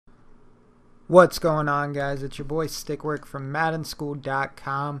What's going on, guys? It's your boy Stickwork from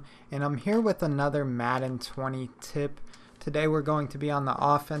MaddenSchool.com, and I'm here with another Madden 20 tip. Today we're going to be on the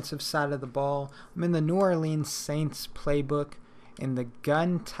offensive side of the ball. I'm in the New Orleans Saints playbook in the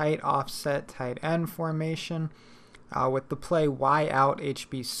gun tight offset tight end formation with the play Y out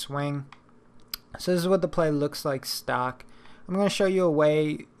HB swing. So this is what the play looks like stock. I'm going to show you a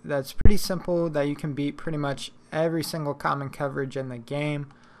way that's pretty simple that you can beat pretty much every single common coverage in the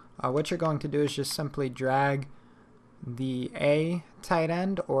game. What you're going to do is just simply drag the A tight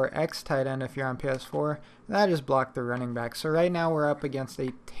end or X tight end if you're on PS4, and that just block the running back. So right now we're up against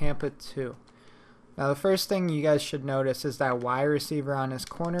a Tampa 2. Now the first thing you guys should notice is that Y receiver on his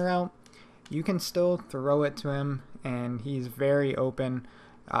corner out. You can still throw it to him and he's very open.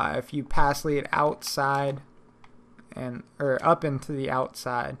 If you pass lead outside or up into the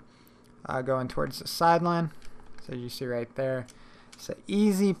outside, going towards the sideline, so you see right there. It's an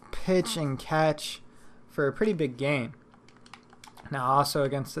easy pitch and catch for a pretty big gain. Now also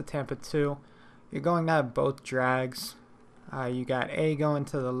against the Tampa 2, you're going to have both drags. You got A going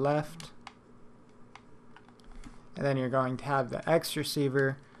to the left, and then you're going to have the X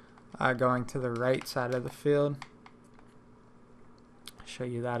receiver going to the right side of the field. I'll show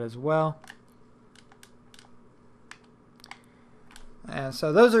you that as well. And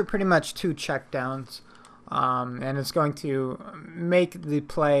so those are pretty much two checkdowns. And it's going to make the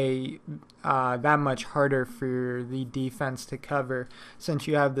play that much harder for the defense to cover since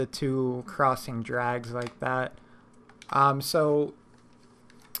you have the two crossing drags like that. So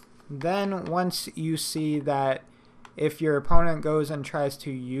then once you see that if your opponent goes and tries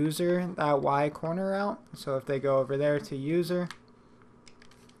to user that Y corner out, so if they go over there to user,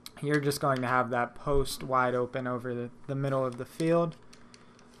 you're just going to have that post wide open over the middle of the field.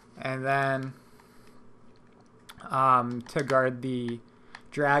 And then to guard the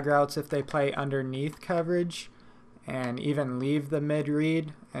drag routes if they play underneath coverage and even leave the mid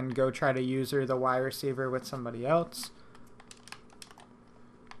read and go try to user the Y receiver with somebody else.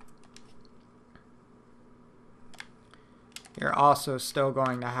 You're also still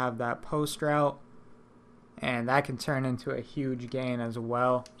going to have that post route, and that can turn into a huge gain as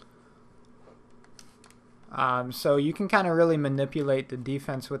well. So you can kind of really manipulate the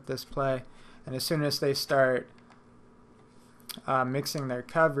defense with this play, and as soon as they start mixing their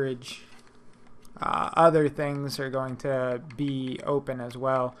coverage, other things are going to be open as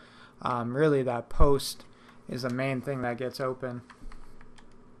well. Really that post is the main thing that gets open.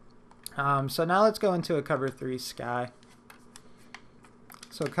 So now let's go into a cover 3 sky.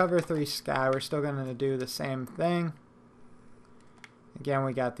 So cover 3 sky, we're still going to do the same thing. Again,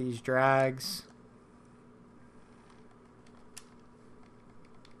 we got these drags.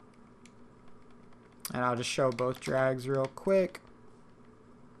 And I'll just show both drags real quick.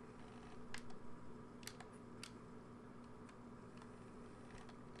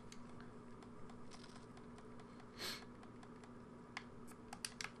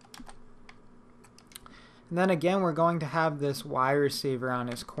 And then again, we're going to have this Y receiver on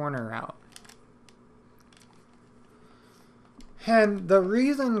his corner route. And the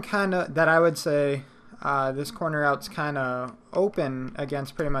reason that I would say this corner route's kind of open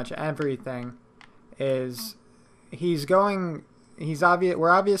against pretty much everything is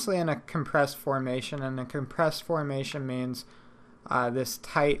we're obviously in a compressed formation, and a compressed formation means this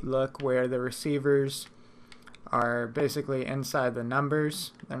tight look where the receivers are basically inside the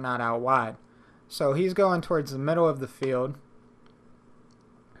numbers, they're not out wide. So he's going towards the middle of the field,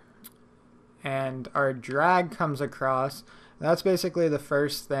 and our drag comes across. That's basically the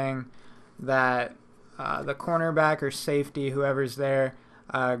first thing that the cornerback or safety, whoever's there,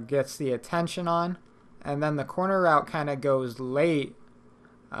 gets the attention on. And then the corner route kind of goes late,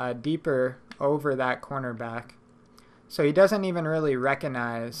 deeper over that cornerback. So he doesn't even really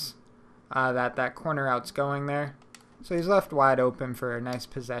recognize that corner route's going there. So he's left wide open for a nice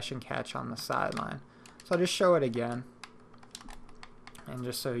possession catch on the sideline. So I'll just show it again. And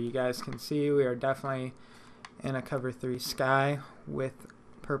just so you guys can see, we are definitely in a cover 3 sky with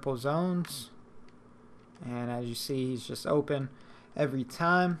purple zones. And as you see, he's just open every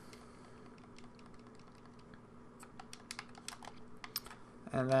time.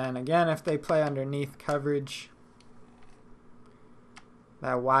 And then again, if they play underneath coverage,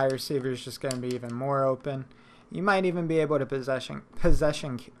 that Y receiver is just going to be even more open. You might even be able to you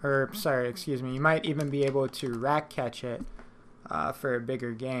might even be able to rack catch it for a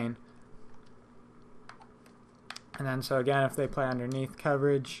bigger gain. And then so again, if they play underneath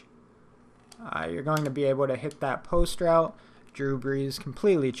coverage, you're going to be able to hit that post route. Drew Brees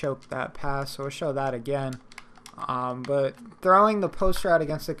completely choked that pass, so we'll show that again. But throwing the post route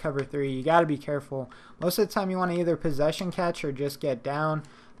against the cover 3, you got to be careful. Most of the time you want to either possession catch or just get down.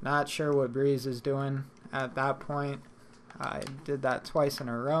 Not sure what Breeze is doing at that point. I did that twice in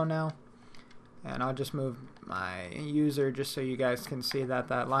a row now. And I'll just move my user just so you guys can see that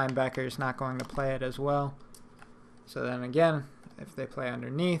that linebacker is not going to play it as well. So then again, if they play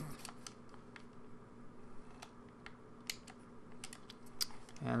underneath,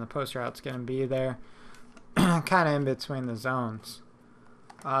 and the post route's going to be there, kind of in between the zones.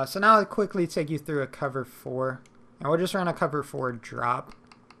 So now I'll quickly take you through a cover 4, and we'll just run a cover 4 drop.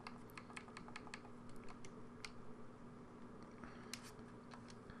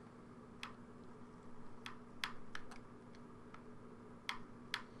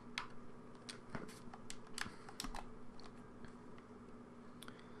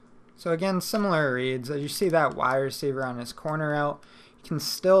 So again, similar reads. As you see that wide receiver on his corner out, you can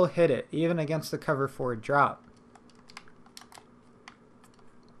still hit it, even against the cover 4 drop.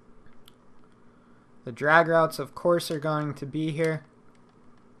 The drag routes, of course, are going to be here.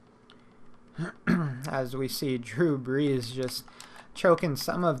 As we see Drew Brees just choking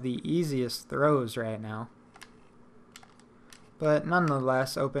some of the easiest throws right now. But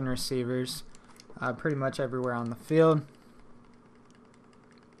nonetheless, open receivers pretty much everywhere on the field.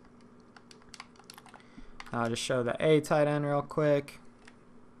 I'll just show the A tight end real quick.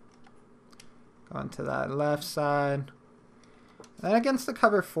 Going to that left side. Then against the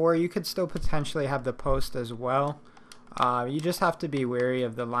cover 4, you could still potentially have the post as well. You just have to be wary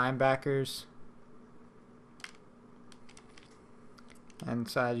of the linebackers. And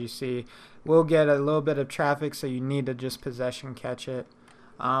so as you see, we'll get a little bit of traffic, so you need to just possession catch it.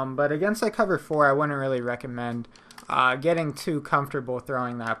 But against the cover 4, I wouldn't really recommend getting too comfortable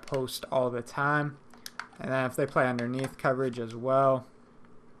throwing that post all the time. And then if they play underneath coverage as well,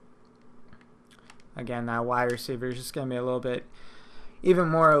 again, that wide receiver is just going to be a little bit even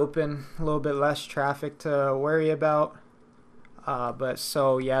more open, a little bit less traffic to worry about. But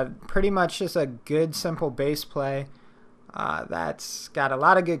so yeah, pretty much just a good simple base play that's got a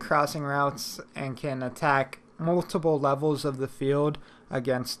lot of good crossing routes and can attack multiple levels of the field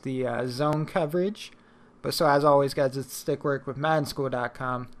against the zone coverage. But so as always, guys, it's Stickwork with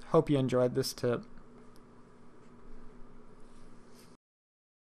MaddenSchool.com. Hope you enjoyed this tip.